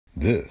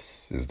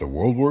This is the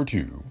World War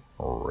II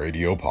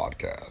Radio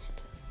Podcast.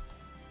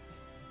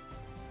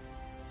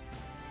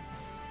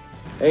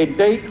 A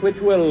date which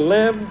will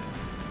live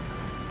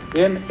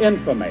in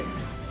infamy.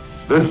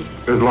 This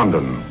is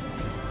London.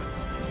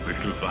 We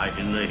shall fight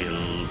in the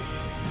hills.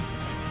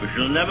 We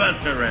shall never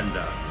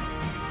surrender.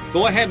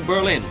 Go ahead,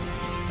 Berlin.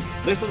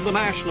 This is the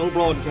National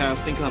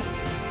Broadcasting Company.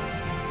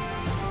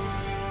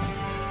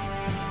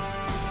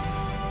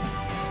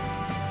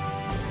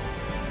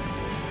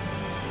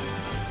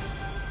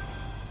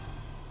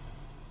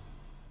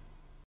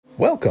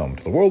 Welcome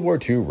to the World War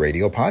II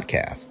Radio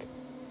Podcast.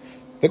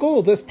 The goal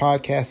of this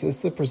podcast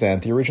is to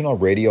present the original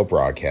radio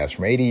broadcast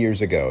from 80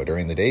 years ago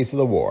during the days of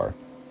the war,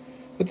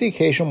 with the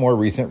occasional more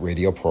recent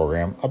radio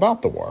program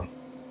about the war.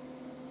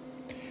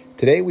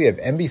 Today we have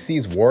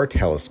NBC's War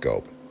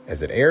Telescope,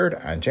 as it aired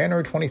on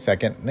January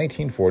 22nd,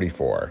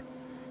 1944.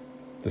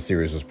 The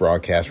series was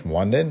broadcast from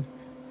London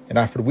and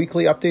offered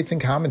weekly updates and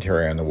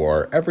commentary on the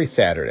war every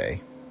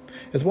Saturday,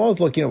 as well as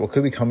looking at what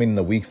could be coming in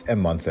the weeks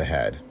and months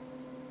ahead.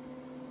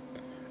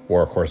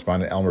 War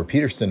correspondent Elmer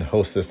Peterson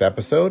hosts this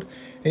episode,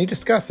 and he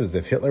discusses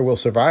if Hitler will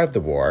survive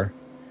the war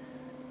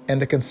and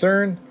the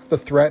concern of the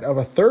threat of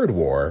a third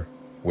war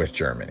with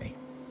Germany.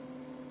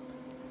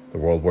 The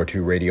World War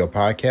II Radio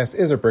Podcast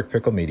is a Brick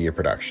Pickle Media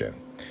production.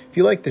 If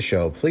you like the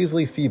show, please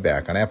leave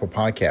feedback on Apple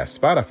Podcasts,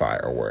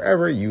 Spotify, or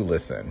wherever you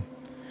listen.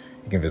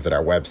 You can visit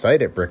our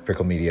website at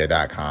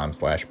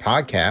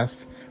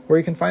brickpicklemedia.com/podcasts, where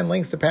you can find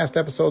links to past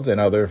episodes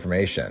and other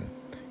information.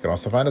 You can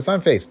also find us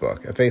on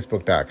Facebook at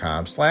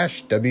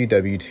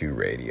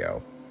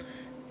facebook.com/WW2Radio.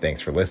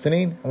 Thanks for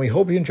listening, and we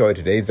hope you enjoyed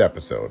today's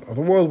episode of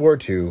the World War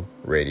II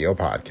Radio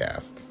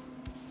Podcast.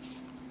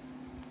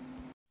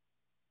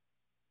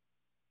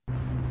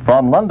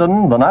 From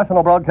London, the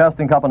National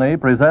Broadcasting Company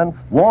presents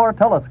War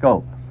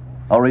Telescope,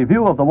 a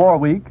review of the war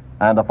week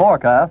and a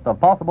forecast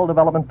of possible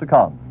developments to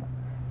come.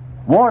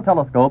 War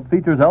Telescope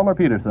features Elmer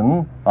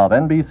Peterson of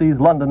NBC's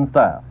London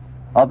staff,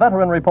 a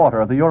veteran reporter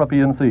of the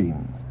European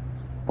scenes.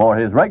 For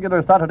his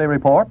regular Saturday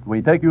report,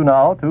 we take you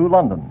now to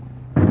London.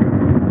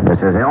 This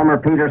is Elmer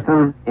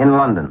Peterson in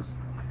London.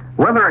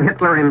 Whether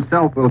Hitler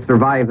himself will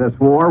survive this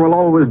war will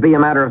always be a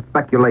matter of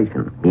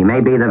speculation. He may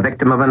be the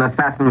victim of an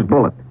assassin's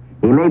bullet.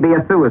 He may be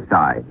a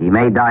suicide. He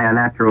may die a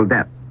natural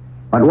death.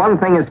 But one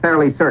thing is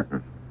fairly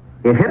certain.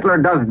 If Hitler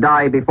does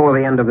die before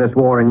the end of this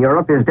war in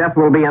Europe, his death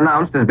will be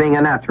announced as being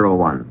a natural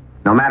one,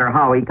 no matter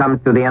how he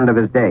comes to the end of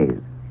his days.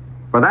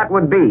 For that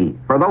would be,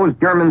 for those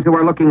Germans who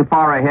are looking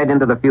far ahead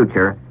into the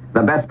future,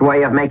 the best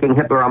way of making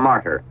Hitler a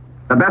martyr.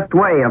 The best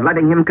way of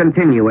letting him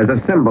continue as a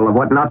symbol of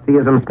what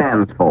Nazism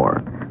stands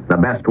for. The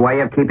best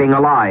way of keeping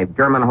alive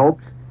German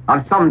hopes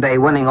of someday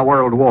winning a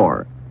world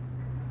war.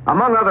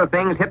 Among other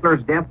things,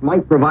 Hitler's death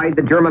might provide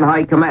the German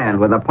High Command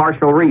with a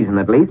partial reason,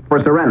 at least,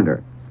 for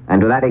surrender.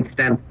 And to that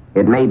extent,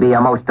 it may be a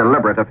most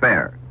deliberate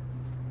affair.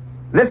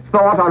 This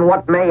thought on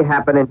what may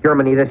happen in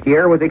Germany this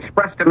year was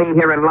expressed to me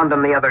here in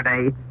London the other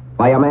day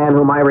by a man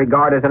whom I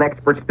regard as an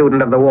expert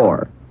student of the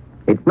war.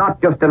 It's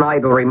not just an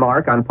idle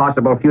remark on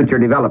possible future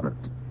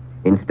developments.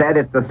 Instead,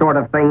 it's the sort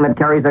of thing that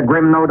carries a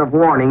grim note of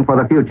warning for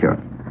the future,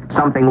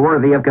 something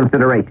worthy of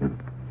consideration.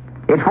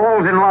 It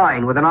falls in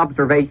line with an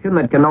observation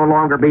that can no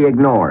longer be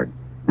ignored,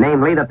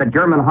 namely that the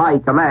German High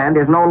Command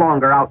is no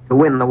longer out to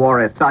win the war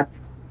as such,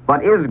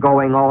 but is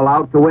going all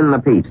out to win the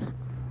peace.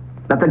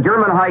 That the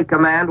German High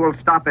Command will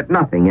stop at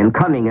nothing in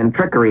cunning and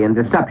trickery and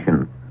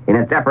deception in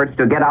its efforts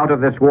to get out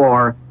of this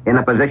war in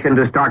a position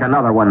to start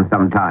another one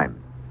sometime.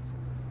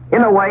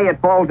 In a way, it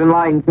falls in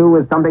line, too,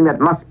 with something that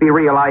must be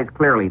realized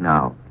clearly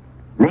now.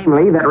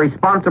 Namely, that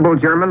responsible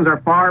Germans are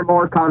far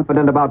more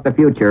confident about the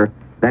future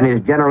than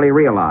is generally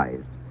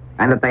realized,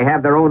 and that they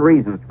have their own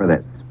reasons for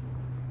this.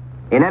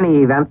 In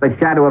any event, the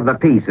shadow of the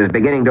peace is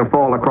beginning to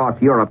fall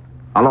across Europe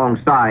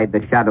alongside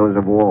the shadows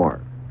of war.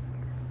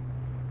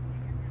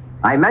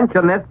 I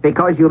mention this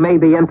because you may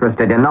be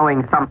interested in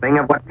knowing something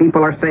of what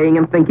people are saying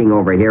and thinking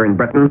over here in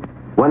Britain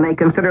when they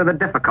consider the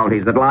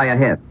difficulties that lie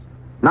ahead.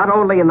 Not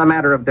only in the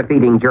matter of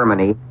defeating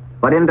Germany,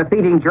 but in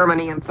defeating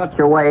Germany in such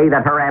a way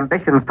that her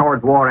ambitions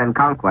towards war and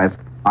conquest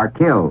are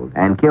killed,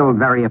 and killed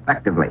very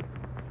effectively.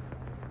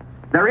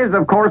 There is,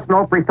 of course,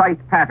 no precise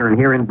pattern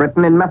here in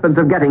Britain in methods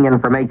of getting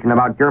information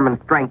about German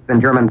strength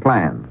and German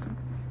plans.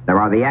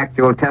 There are the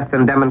actual tests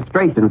and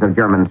demonstrations of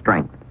German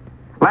strength.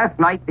 Last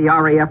night, the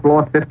RAF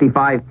lost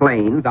 55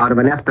 planes out of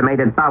an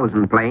estimated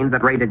 1,000 planes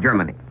that raided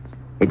Germany.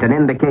 It's an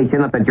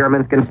indication that the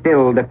Germans can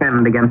still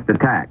defend against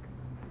attack.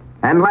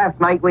 And last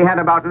night we had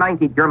about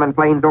 90 German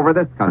planes over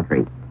this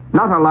country.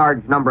 Not a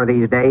large number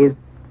these days,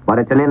 but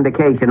it's an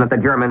indication that the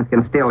Germans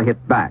can still hit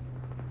back.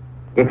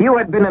 If you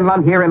had been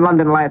here in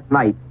London last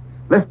night,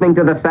 listening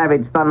to the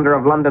savage thunder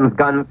of London's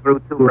guns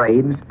through two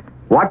raids,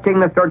 watching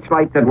the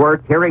searchlights at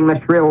work, hearing the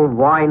shrill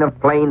whine of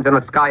planes in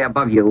the sky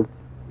above you,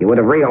 you would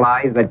have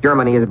realized that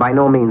Germany is by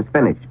no means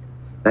finished.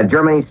 That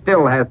Germany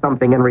still has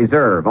something in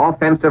reserve,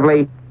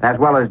 offensively as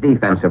well as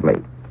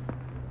defensively.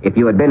 If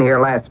you had been here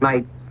last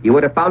night, you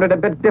would have found it a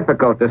bit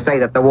difficult to say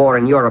that the war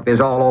in Europe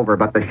is all over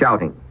but the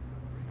shouting.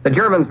 The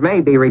Germans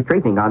may be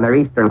retreating on their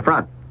eastern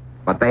front,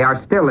 but they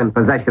are still in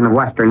possession of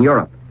Western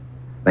Europe.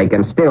 They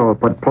can still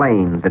put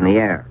planes in the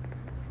air.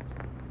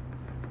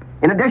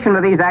 In addition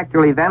to these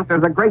actual events,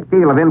 there's a great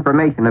deal of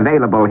information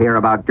available here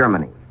about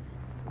Germany.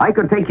 I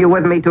could take you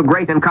with me to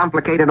great and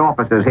complicated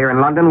offices here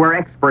in London where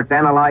experts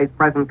analyze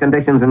present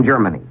conditions in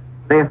Germany.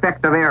 The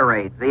effect of air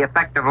raids, the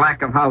effect of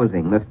lack of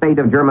housing, the state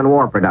of German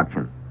war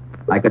production.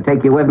 I could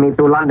take you with me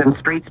through London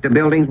streets to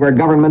buildings where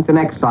governments in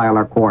exile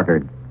are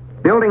quartered.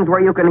 Buildings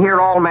where you can hear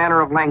all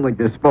manner of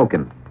languages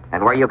spoken,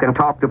 and where you can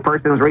talk to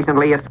persons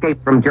recently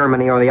escaped from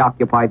Germany or the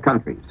occupied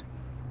countries.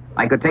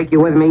 I could take you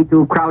with me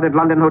to crowded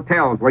London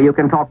hotels where you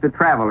can talk to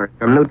travelers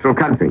from neutral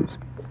countries.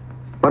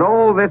 But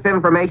all this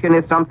information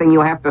is something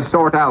you have to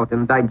sort out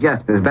and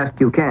digest as best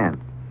you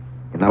can.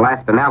 In the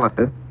last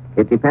analysis,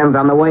 it depends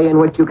on the way in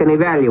which you can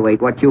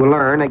evaluate what you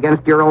learn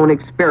against your own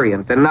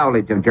experience and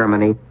knowledge of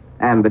Germany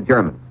and the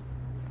Germans.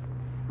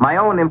 My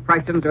own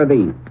impressions are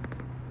these.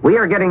 We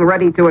are getting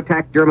ready to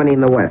attack Germany in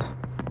the West.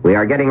 We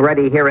are getting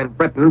ready here in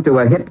Britain to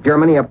hit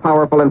Germany a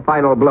powerful and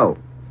final blow.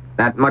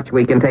 That much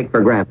we can take for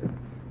granted.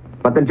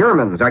 But the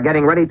Germans are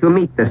getting ready to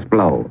meet this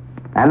blow,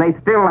 and they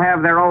still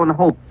have their own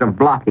hopes of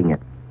blocking it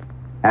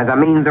as a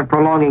means of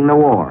prolonging the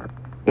war,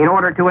 in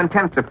order to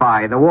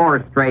intensify the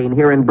war strain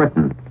here in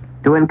Britain,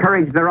 to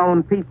encourage their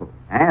own people,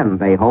 and,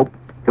 they hope,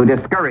 to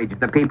discourage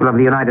the people of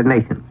the United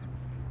Nations.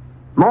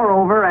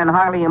 Moreover, and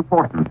highly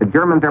important, the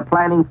Germans are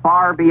planning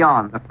far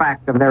beyond the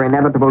fact of their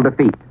inevitable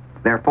defeat,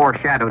 their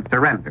foreshadowed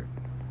surrender.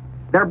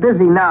 They're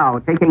busy now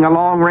taking a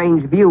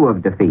long-range view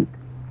of defeat.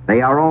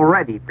 They are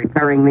already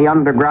preparing the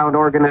underground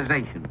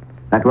organization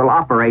that will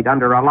operate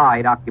under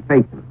Allied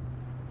occupation.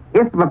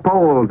 If the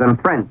Poles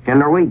and French and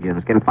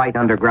Norwegians can fight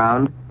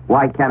underground,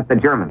 why can't the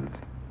Germans,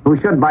 who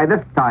should by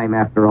this time,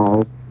 after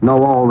all,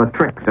 know all the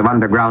tricks of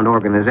underground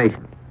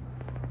organization?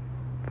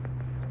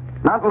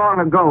 Not long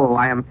ago,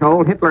 I am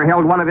told, Hitler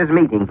held one of his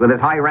meetings with his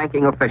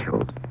high-ranking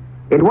officials.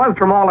 It was,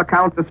 from all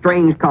accounts, a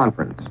strange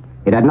conference.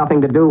 It had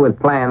nothing to do with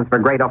plans for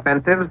great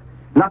offensives,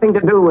 nothing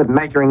to do with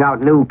measuring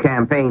out new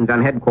campaigns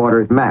on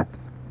headquarters maps.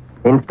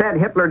 Instead,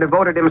 Hitler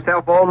devoted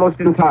himself almost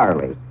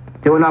entirely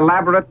to an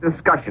elaborate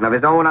discussion of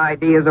his own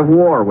ideas of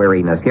war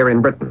weariness here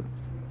in Britain.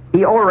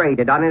 He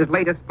orated on his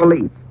latest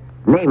belief,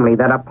 namely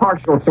that a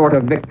partial sort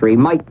of victory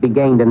might be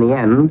gained in the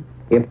end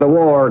if the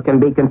war can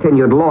be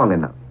continued long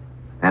enough.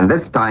 And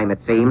this time, it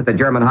seems, the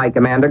German High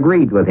Command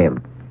agreed with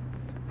him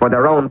for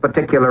their own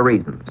particular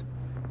reasons.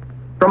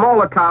 From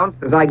all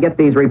accounts, as I get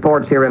these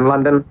reports here in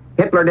London,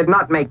 Hitler did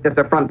not make this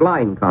a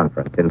front-line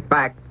conference. In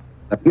fact,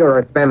 the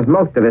Fuhrer spends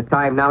most of his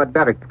time now at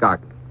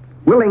Berchtesgaden,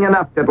 willing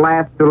enough at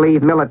last to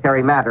leave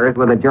military matters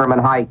with the German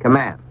High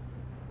Command,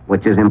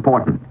 which is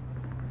important.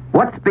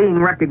 What's being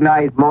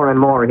recognized more and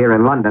more here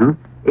in London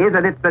is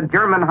that it's the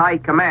German High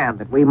Command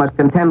that we must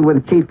contend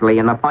with chiefly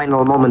in the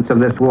final moments of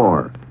this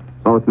war,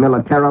 both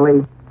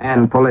militarily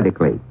and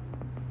politically.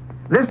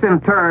 This,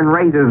 in turn,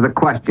 raises the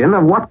question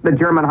of what the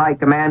German High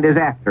Command is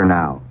after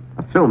now,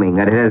 assuming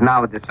that it has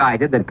now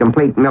decided that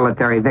complete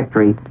military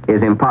victory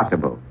is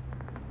impossible.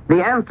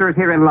 The answers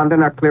here in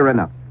London are clear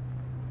enough.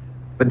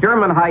 The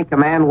German High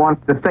Command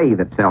wants to save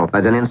itself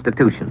as an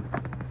institution.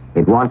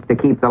 It wants to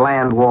keep the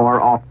land war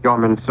off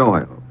German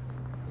soil.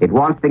 It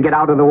wants to get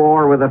out of the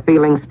war with a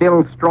feeling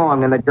still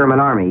strong in the German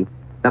army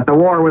that the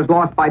war was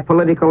lost by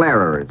political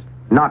errors,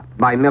 not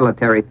by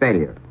military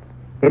failure.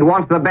 It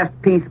wants the best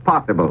peace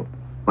possible,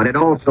 but it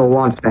also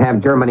wants to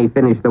have Germany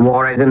finish the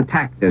war as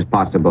intact as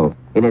possible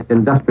in its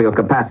industrial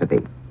capacity.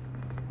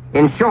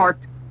 In short,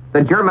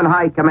 the German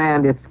High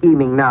Command is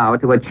scheming now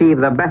to achieve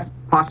the best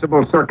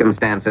possible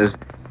circumstances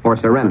for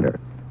surrender.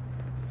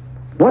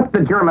 What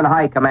the German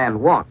High Command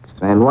wants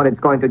and what it's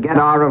going to get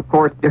are, of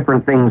course,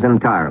 different things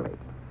entirely.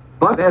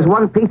 But as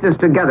one pieces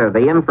together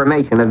the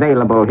information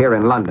available here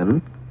in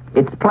London,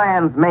 its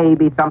plans may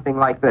be something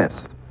like this.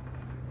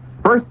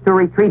 First, to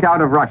retreat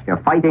out of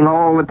Russia, fighting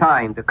all the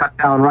time to cut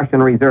down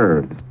Russian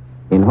reserves,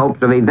 in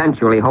hopes of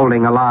eventually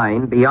holding a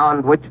line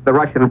beyond which the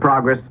Russian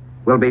progress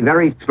will be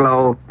very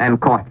slow and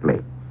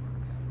costly.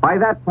 By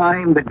that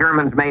time, the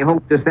Germans may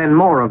hope to send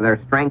more of their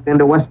strength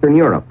into Western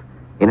Europe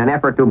in an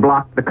effort to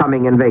block the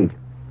coming invasion.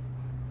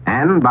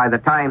 And by the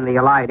time the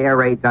Allied air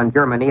raids on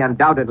Germany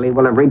undoubtedly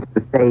will have reached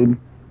the stage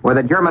where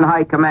the German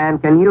High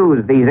Command can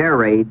use these air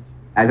raids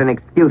as an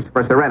excuse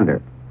for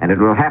surrender, and it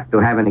will have to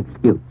have an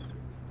excuse.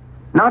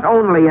 Not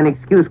only an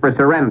excuse for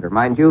surrender,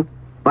 mind you,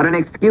 but an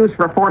excuse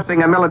for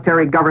forcing a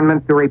military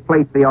government to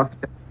replace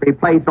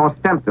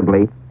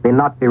ostensibly the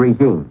Nazi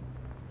regime.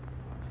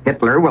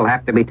 Hitler will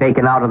have to be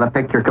taken out of the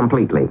picture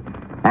completely,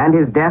 and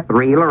his death,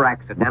 real or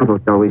accidental,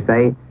 shall we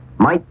say,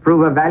 might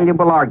prove a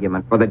valuable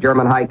argument for the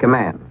German High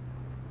Command.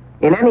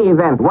 In any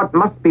event, what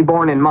must be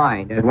borne in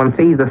mind as one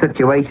sees the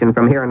situation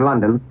from here in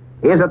London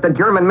is that the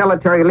German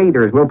military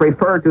leaders will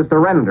prefer to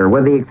surrender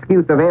with the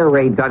excuse of air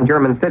raids on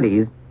German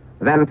cities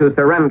than to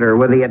surrender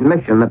with the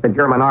admission that the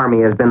German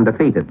army has been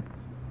defeated.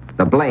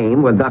 The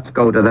blame would thus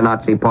go to the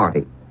Nazi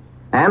Party.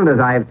 And as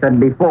I have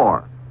said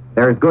before,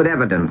 there's good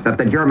evidence that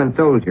the German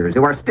soldiers,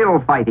 who are still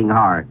fighting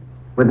hard,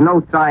 with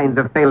no signs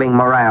of failing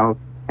morale,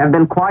 have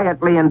been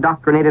quietly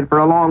indoctrinated for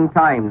a long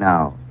time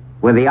now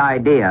with the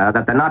idea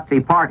that the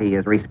Nazi Party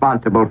is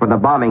responsible for the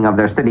bombing of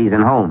their cities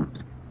and homes,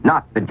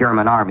 not the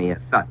German army as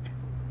such.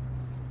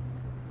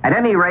 At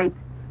any rate,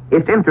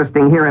 it's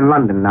interesting here in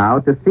London now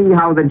to see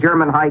how the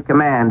German High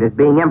Command is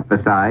being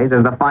emphasized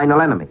as the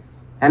final enemy,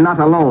 and not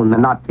alone the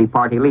Nazi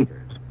Party leaders.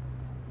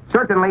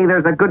 Certainly,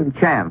 there's a good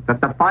chance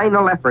that the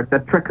final efforts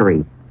at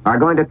trickery are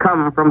going to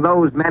come from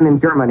those men in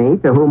Germany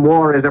to whom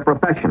war is a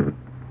profession,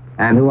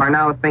 and who are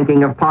now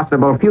thinking of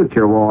possible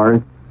future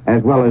wars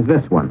as well as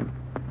this one.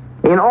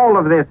 In all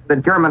of this, the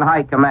German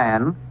High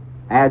Command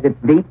has its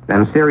deep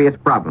and serious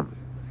problems.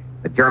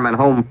 The German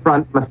home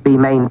front must be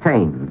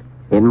maintained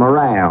in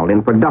morale,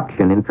 in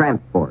production, in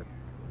transport.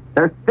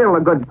 There's still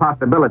a good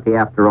possibility,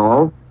 after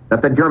all,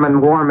 that the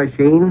German war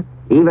machine,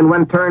 even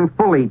when turned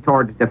fully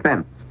towards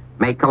defense,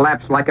 may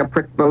collapse like a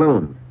pricked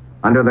balloon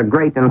under the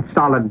great and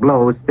solid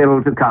blows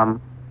still to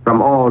come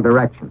from all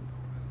directions.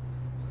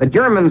 The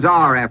Germans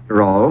are,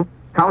 after all,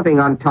 counting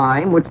on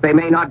time which they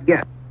may not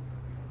get.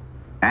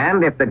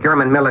 And if the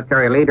German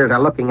military leaders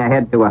are looking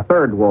ahead to a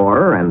third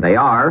war, and they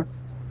are,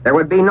 there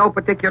would be no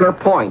particular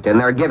point in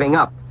their giving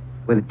up,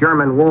 with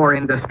German war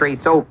industry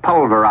so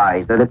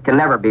pulverized that it can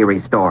never be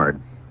restored,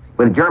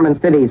 with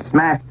German cities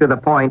smashed to the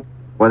point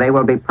where they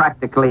will be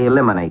practically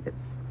eliminated.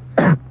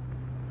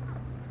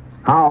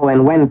 How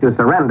and when to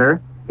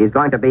surrender is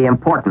going to be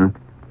important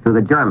to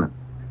the Germans.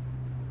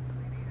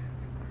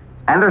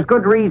 And there's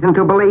good reason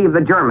to believe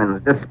the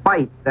Germans,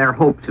 despite their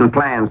hopes and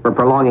plans for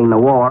prolonging the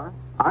war,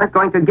 aren't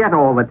going to get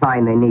all the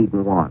time they need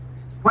and want.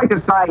 Quite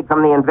aside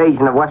from the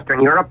invasion of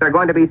Western Europe, they're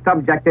going to be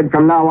subjected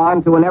from now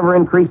on to an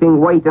ever-increasing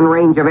weight and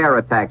range of air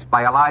attacks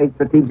by Allied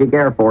strategic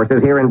air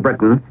forces here in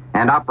Britain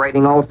and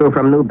operating also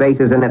from new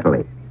bases in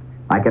Italy.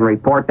 I can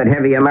report that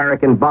heavy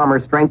American bomber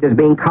strength is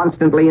being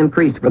constantly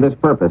increased for this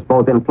purpose,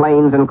 both in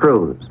planes and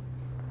crews.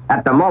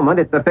 At the moment,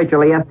 it's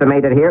officially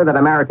estimated here that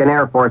American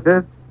air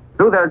forces,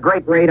 through their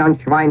great raid on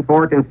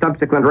Schweinfurt and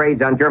subsequent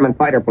raids on German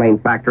fighter plane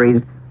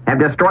factories, have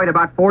destroyed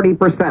about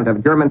 40%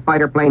 of German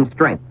fighter plane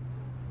strength.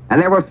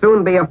 And there will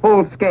soon be a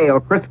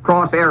full-scale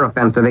crisscross air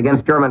offensive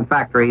against German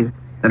factories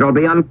that will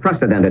be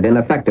unprecedented in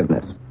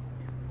effectiveness.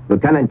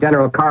 Lieutenant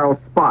General Carl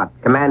Spaatz,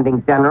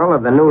 commanding general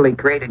of the newly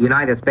created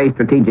United States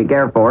Strategic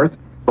Air Force,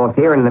 both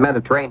here and in the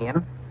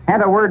Mediterranean,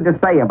 had a word to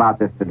say about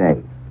this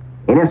today.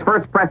 In his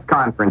first press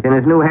conference in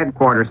his new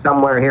headquarters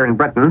somewhere here in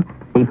Britain,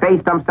 he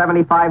faced some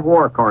 75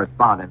 war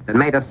correspondents and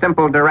made a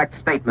simple, direct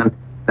statement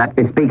that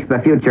bespeaks the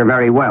future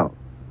very well.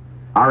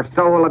 Our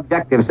sole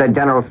objective, said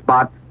General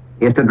Spaatz,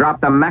 is to drop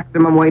the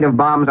maximum weight of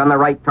bombs on the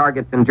right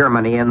targets in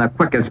Germany in the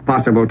quickest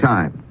possible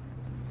time.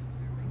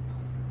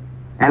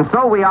 And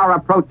so we are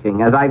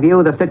approaching, as I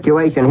view the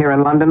situation here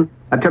in London,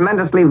 a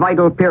tremendously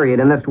vital period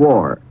in this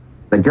war.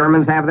 The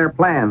Germans have their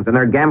plans and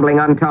they're gambling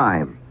on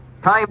time.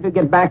 Time to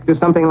get back to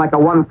something like a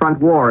one-front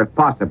war if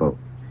possible.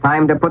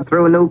 Time to put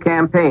through new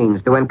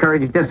campaigns to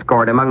encourage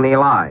discord among the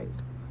Allies.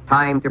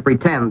 Time to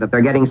pretend that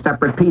they're getting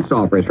separate peace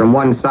offers from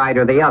one side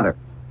or the other.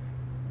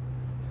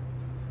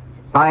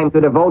 Time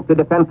to devote to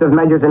defensive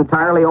measures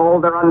entirely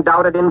all their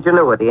undoubted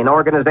ingenuity and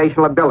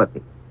organizational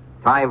ability.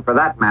 Time, for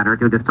that matter,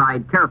 to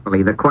decide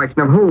carefully the question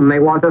of whom they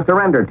want to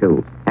surrender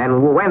to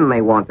and when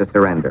they want to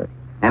surrender.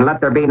 And let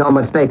there be no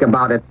mistake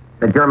about it,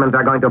 the Germans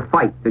are going to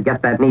fight to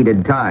get that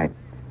needed time.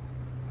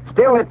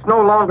 Still, it's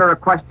no longer a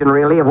question,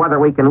 really, of whether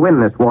we can win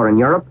this war in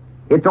Europe.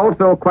 It's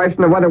also a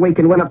question of whether we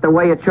can win it the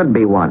way it should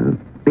be won.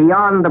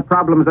 Beyond the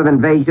problems of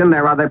invasion,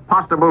 there are the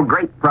possible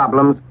great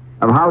problems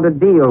of how to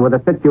deal with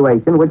a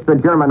situation which the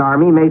German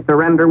army may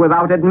surrender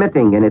without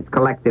admitting in its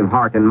collective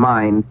heart and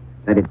mind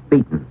that it's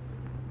beaten.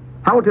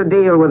 How to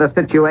deal with a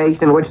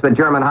situation which the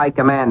German High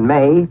Command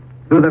may,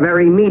 through the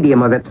very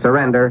medium of its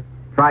surrender,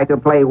 try to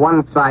play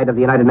one side of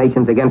the United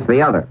Nations against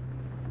the other.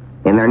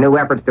 In their new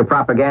efforts to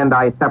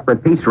propagandize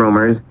separate peace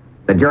rumors,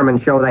 the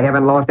Germans show they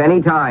haven't lost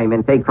any time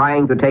in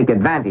trying to take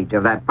advantage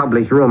of that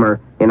published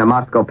rumor in a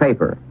Moscow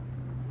paper.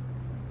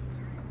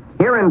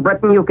 Here in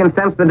Britain, you can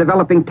sense the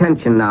developing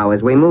tension now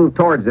as we move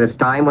towards this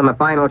time when the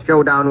final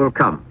showdown will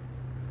come.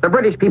 The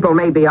British people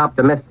may be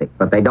optimistic,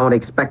 but they don't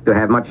expect to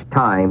have much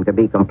time to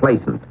be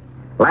complacent.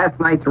 Last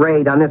night's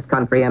raid on this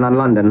country and on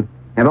London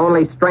have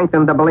only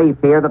strengthened the belief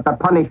here that the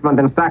punishment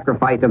and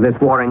sacrifice of this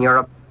war in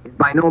Europe is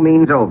by no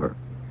means over.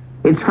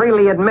 It's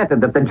freely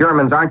admitted that the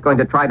Germans aren't going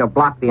to try to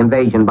block the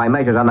invasion by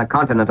measures on the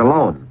continent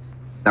alone.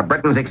 The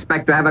Britons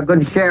expect to have a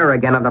good share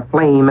again of the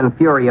flame and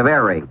fury of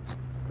air raids.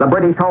 The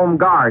British Home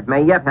Guard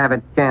may yet have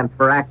its chance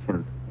for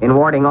action in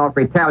warding off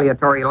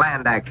retaliatory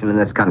land action in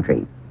this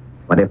country.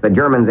 But if the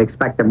Germans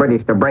expect the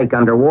British to break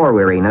under war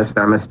weariness,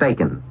 they're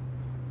mistaken.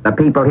 The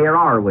people here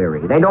are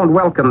weary. They don't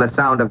welcome the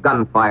sound of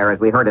gunfire as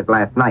we heard it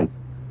last night,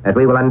 as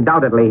we will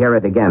undoubtedly hear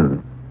it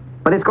again.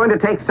 But it's going to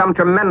take some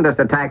tremendous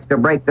attacks to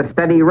break the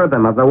steady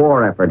rhythm of the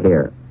war effort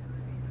here.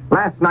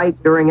 Last night,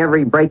 during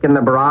every break in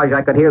the barrage,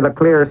 I could hear the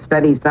clear,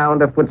 steady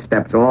sound of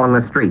footsteps along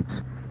the streets,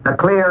 the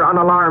clear,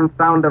 unalarmed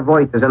sound of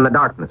voices in the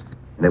darkness,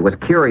 and it was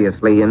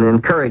curiously and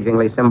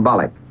encouragingly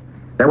symbolic.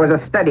 There was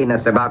a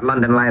steadiness about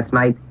London last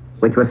night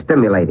which was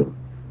stimulating.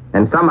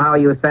 And somehow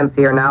you sense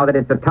here now that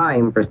it's a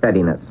time for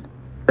steadiness.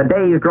 The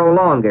days grow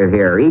longer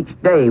here. Each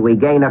day we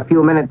gain a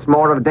few minutes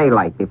more of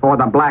daylight before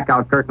the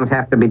blackout curtains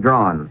have to be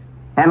drawn.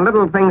 And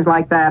little things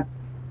like that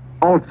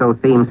also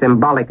seem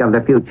symbolic of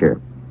the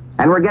future.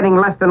 And we're getting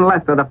less and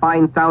less of the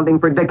fine-sounding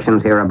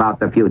predictions here about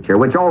the future,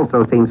 which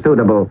also seem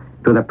suitable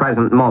to the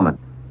present moment.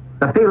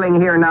 The feeling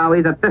here now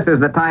is that this is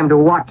the time to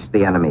watch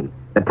the enemy,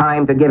 the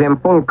time to give him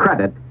full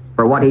credit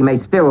for what he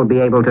may still be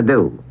able to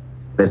do.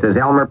 This is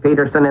Elmer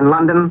Peterson in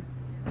London,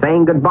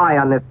 saying goodbye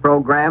on this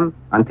program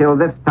until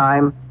this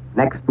time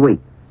next week.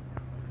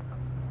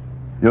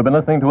 You've been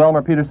listening to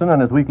Elmer Peterson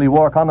and his weekly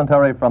war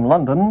commentary from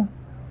London.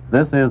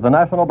 This is the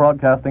National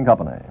Broadcasting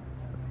Company.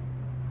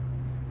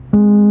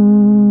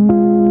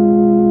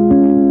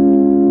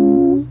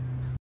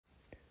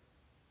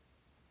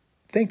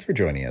 Thanks for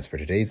joining us for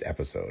today's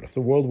episode of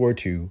the World War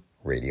II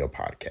Radio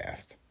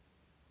Podcast.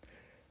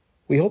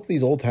 We hope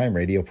these old-time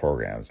radio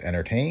programs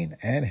entertain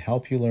and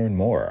help you learn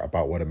more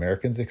about what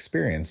Americans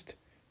experienced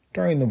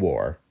during the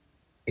war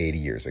 80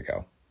 years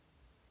ago.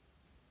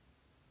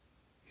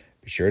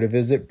 Be sure to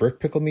visit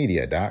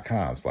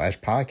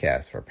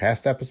brickpicklemedia.com/podcast for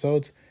past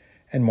episodes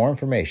and more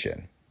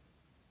information